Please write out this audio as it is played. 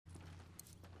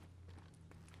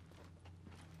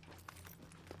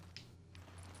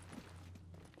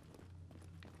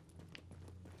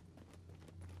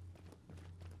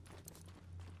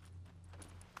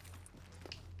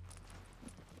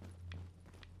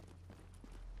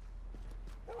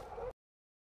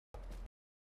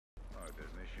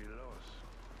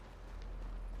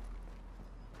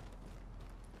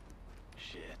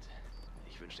Shit.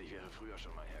 Ich wünschte, ich wäre früher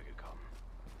schon mal hergekommen.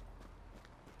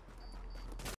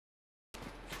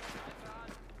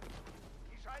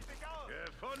 Die schalten sich aus!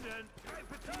 Gefunden!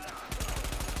 Greife zu!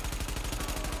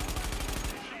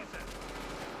 Ich schieße!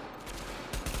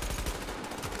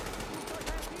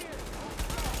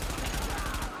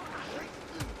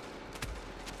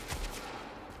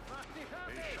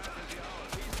 Ich schalte sie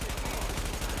aus!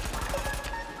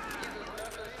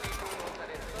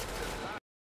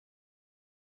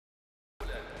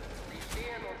 Sie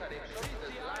stehen unter dem Schutz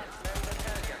des Last Man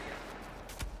Battalion.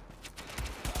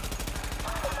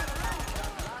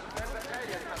 Das Last Man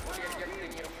Battalion patrouilliert jetzt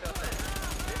in ihrem Viertel.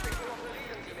 Bitte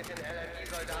kooperieren Sie mit den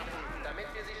LMG-Soldaten, damit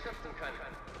wir sie schützen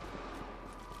können.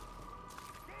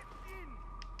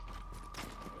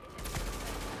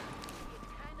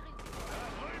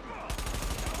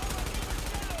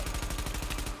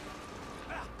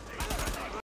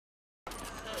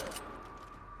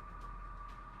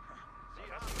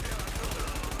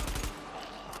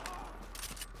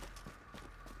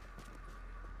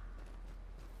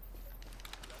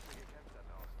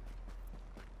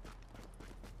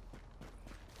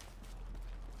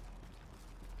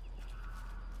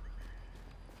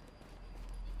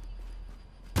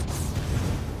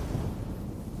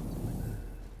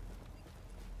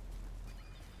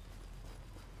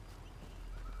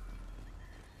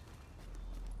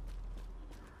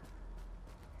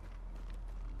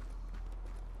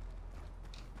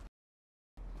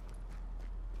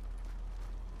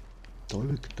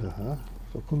 Da, hä?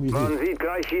 So komm ich Man hin. sieht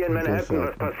gleich hier in Manhattan,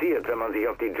 was passiert, wenn man sich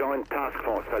auf die Joint Task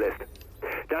Force verlässt.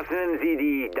 Das nennen sie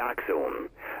die Dark Zone.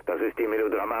 Das ist die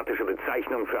melodramatische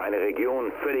Bezeichnung für eine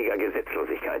Region völliger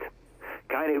Gesetzlosigkeit.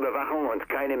 Keine Überwachung und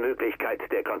keine Möglichkeit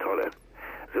der Kontrolle.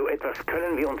 So etwas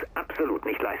können wir uns absolut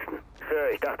nicht leisten.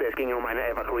 Sir, ich dachte, es ginge um eine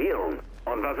Evakuierung.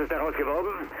 Und was ist daraus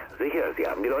geworden? Sicher, sie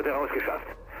haben die Leute rausgeschafft.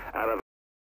 Aber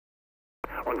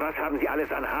und was haben sie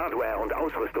alles an Hardware und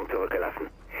Ausrüstung zurückgelassen?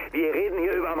 Wir reden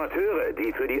hier über Amateure,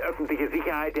 die für die öffentliche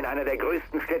Sicherheit in einer der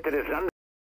größten Städte des Landes...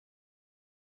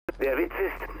 Der Witz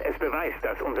ist, es beweist,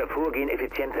 dass unser Vorgehen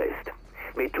effizienter ist.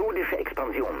 Methodische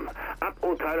Expansion,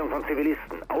 Aburteilung von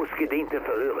Zivilisten, ausgedehnte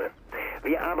Verhöre.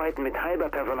 Wir arbeiten mit halber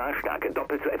Personalstärke,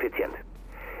 doppelt so effizient.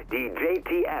 Die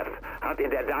JTF hat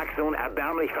in der Dark Zone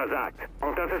erbärmlich versagt.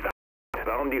 Und das ist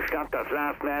warum die Stadt das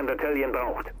Last Man Battalion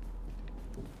braucht.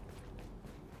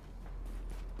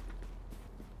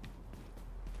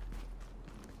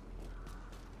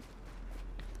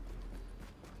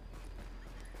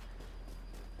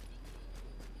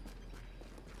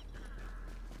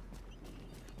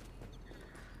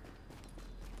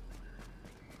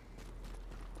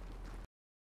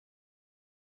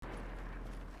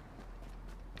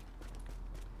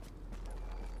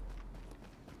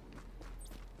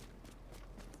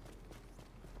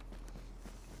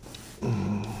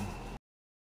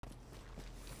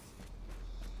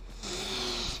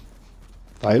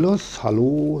 Weilos,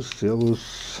 hallo,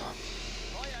 servus.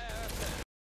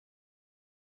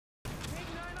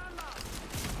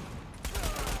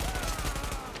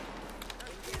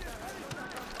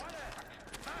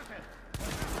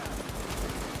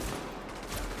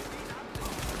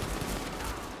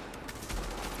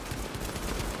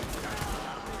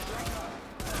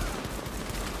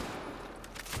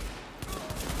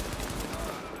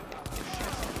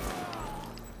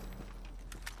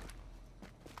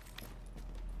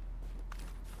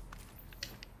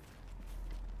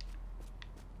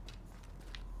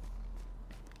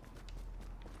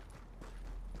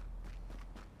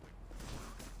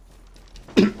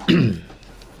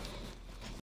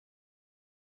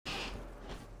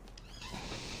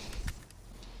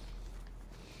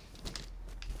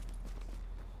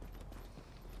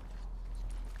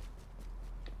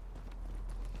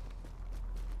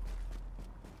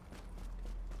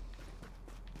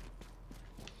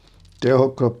 Der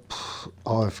hat gehabt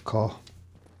AFK.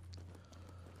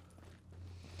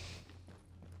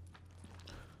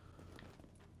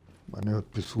 Meine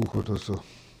hat Besuch oder so.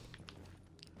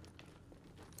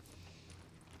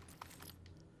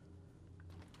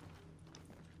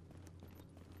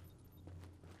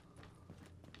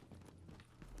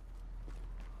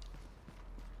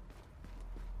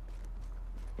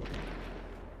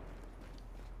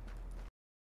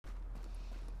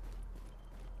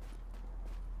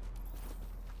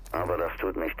 Aber das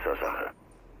tut nichts zur Sache.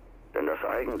 Denn das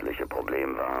eigentliche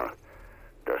Problem war,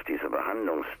 dass diese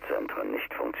Behandlungszentren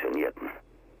nicht funktionierten.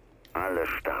 Alle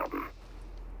starben.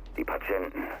 Die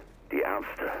Patienten, die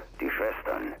Ärzte, die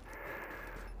Schwestern.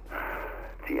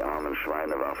 Die armen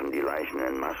Schweine warfen die Leichen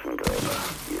in Massengräber,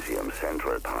 die sie im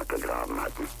Central Park gegraben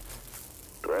hatten.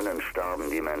 Drinnen starben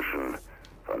die Menschen,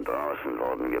 Von draußen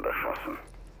wurden wir beschossen.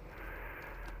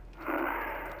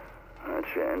 Als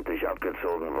wir endlich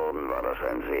abgezogen wurden, war das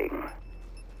ein Segen.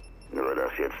 Nur,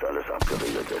 dass jetzt alles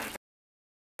abgeriegelt ist.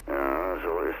 Ja,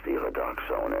 so ist ihre Dark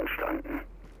Zone entstanden.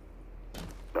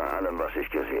 Bei allem, was ich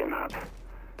gesehen habe.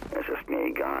 Es ist mir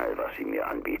egal, was sie mir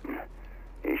anbieten.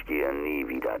 Ich gehe nie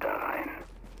wieder da rein.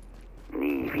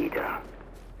 Nie wieder.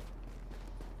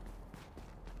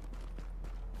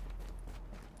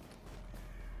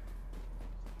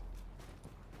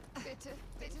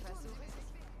 Bitte versuche es.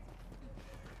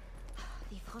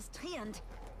 Wie frustrierend.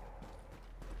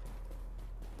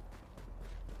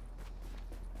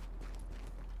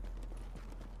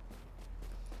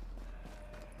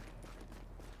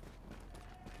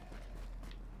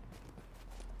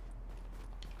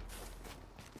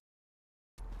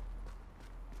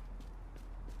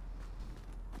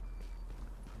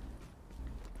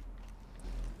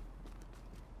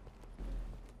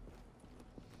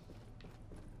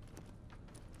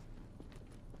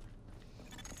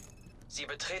 Sie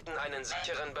betreten einen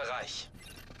sicheren Bereich.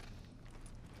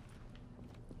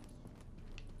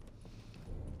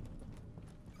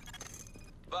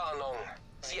 Warnung!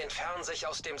 Sie entfernen sich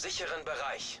aus dem sicheren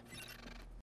Bereich.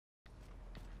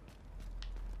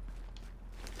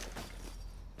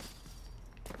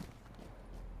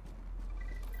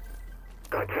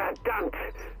 Gottverdammt!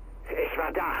 Ich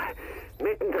war da,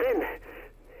 mittendrin.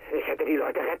 Ich hätte die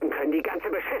Leute retten können, die ganze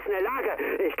beschissene Lage.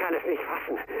 Ich kann es nicht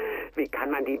fassen. Wie kann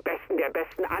man die Besten der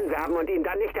Besten anwerben und ihnen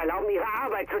dann nicht erlauben, ihre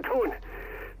Arbeit zu tun?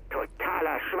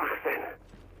 Totaler Schwachsinn.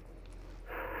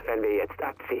 Wenn wir jetzt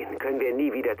abziehen, können wir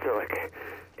nie wieder zurück.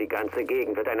 Die ganze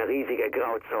Gegend wird eine riesige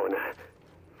Grauzone.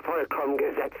 Vollkommen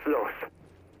gesetzlos.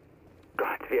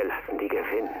 Gott, wir lassen die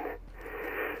gewinnen.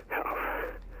 Hör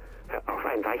auf,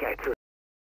 ein Weichei zu...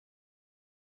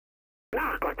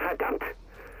 Na, Gottverdammt!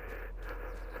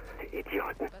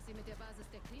 Idioten. Was Sie mit der Basis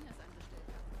der Cleaners angestellt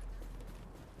haben.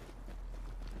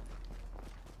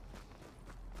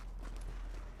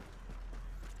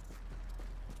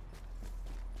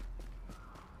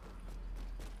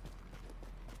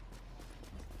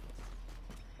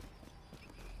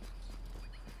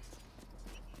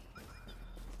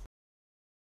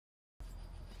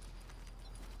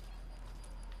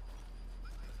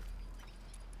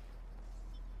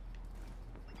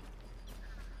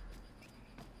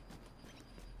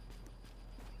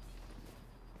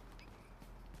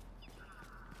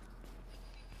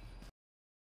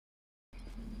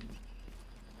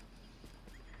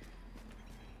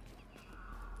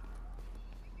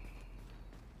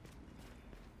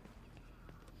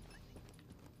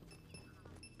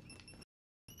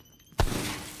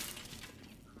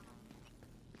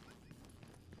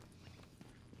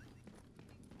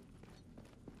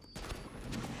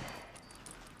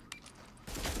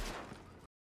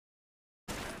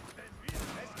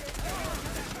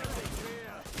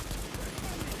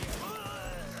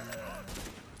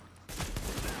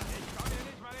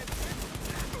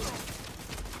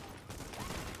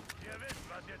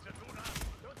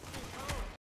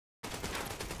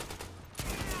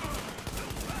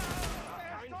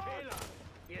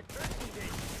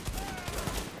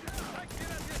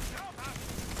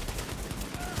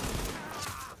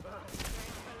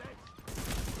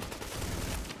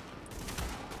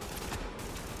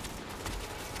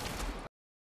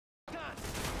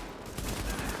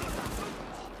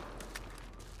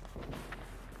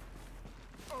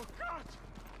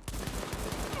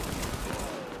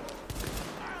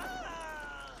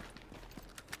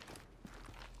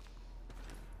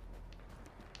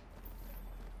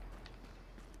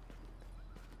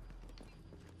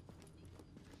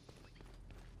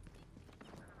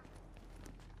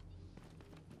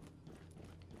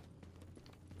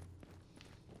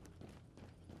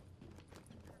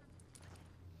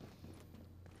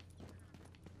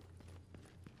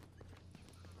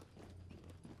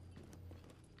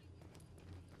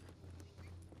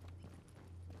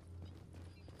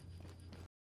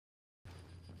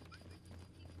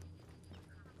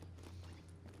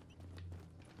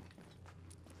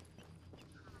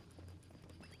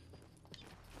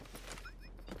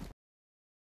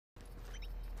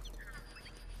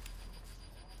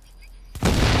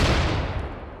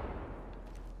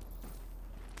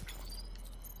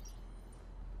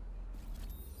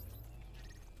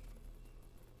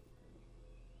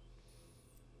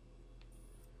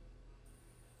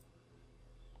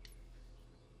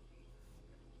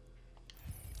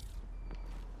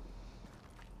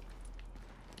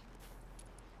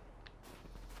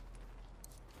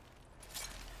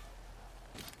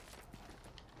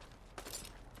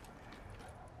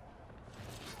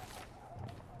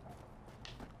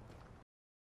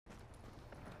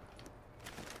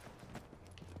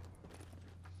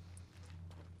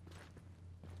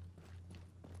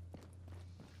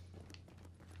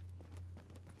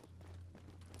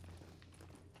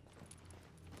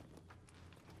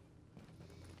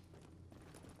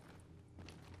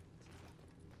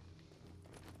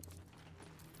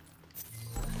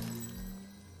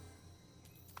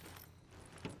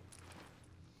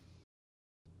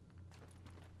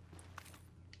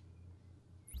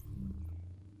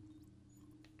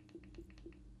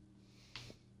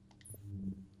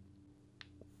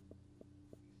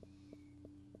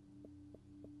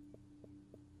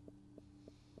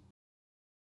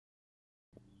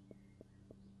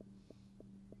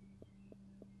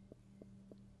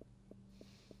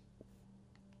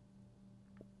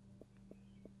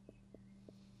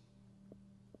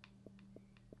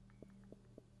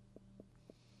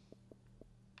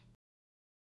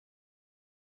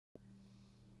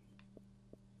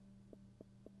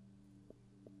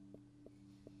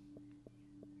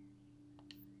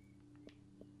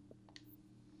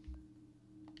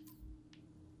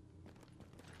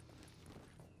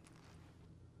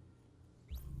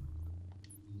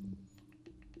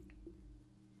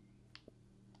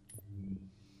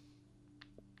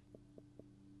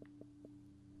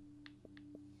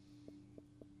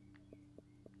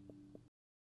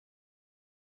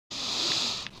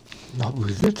 Na, wo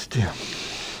ist jetzt der?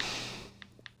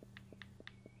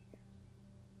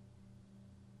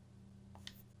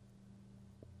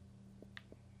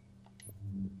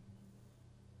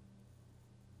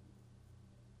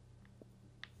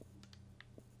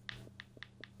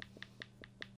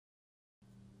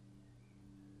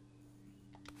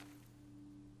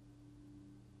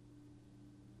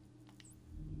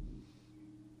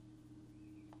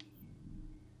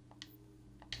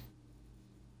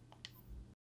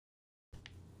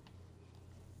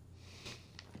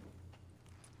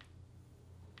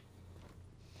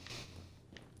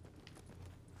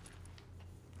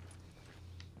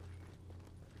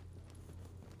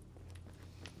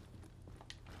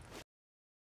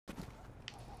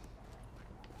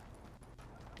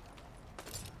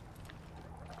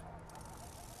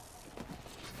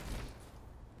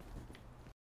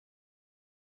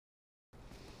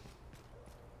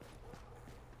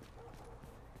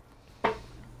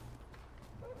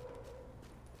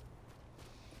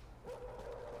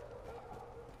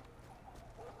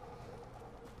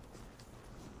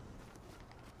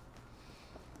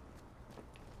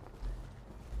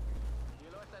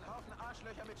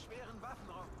 Arschlöcher mit schweren Waffen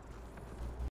rum.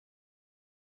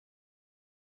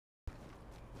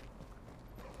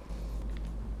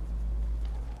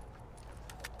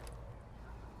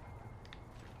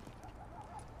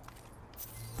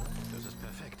 Das ist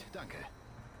perfekt, danke.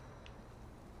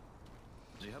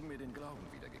 Sie haben mir den Glauben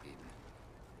wiedergegeben.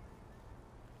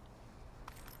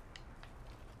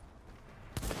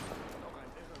 Noch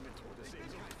ein irrer mit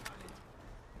Todessehnsucht.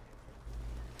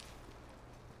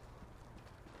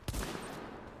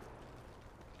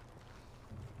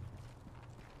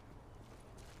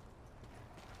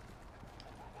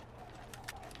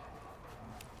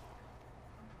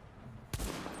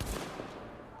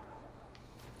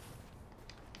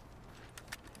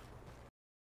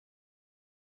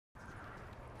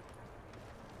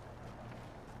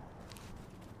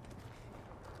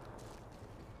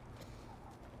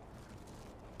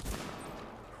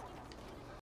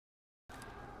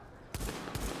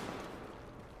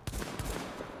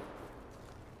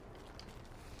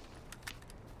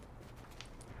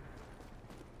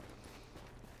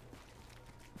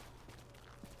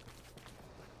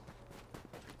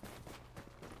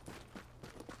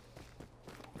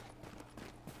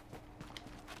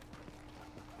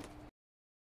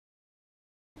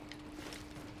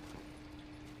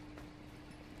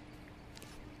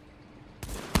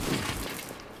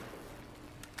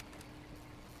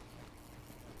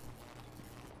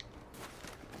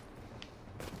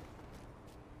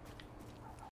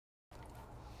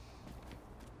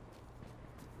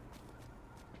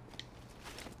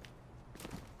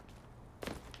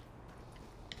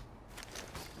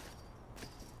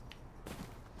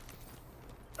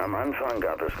 Am Anfang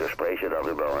gab es Gespräche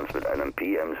darüber, uns mit einem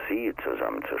PMC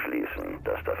zusammenzuschließen,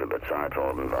 das dafür bezahlt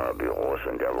worden war, Büros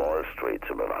in der Wall Street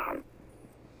zu bewachen.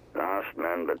 Last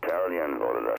Man Battalion wurde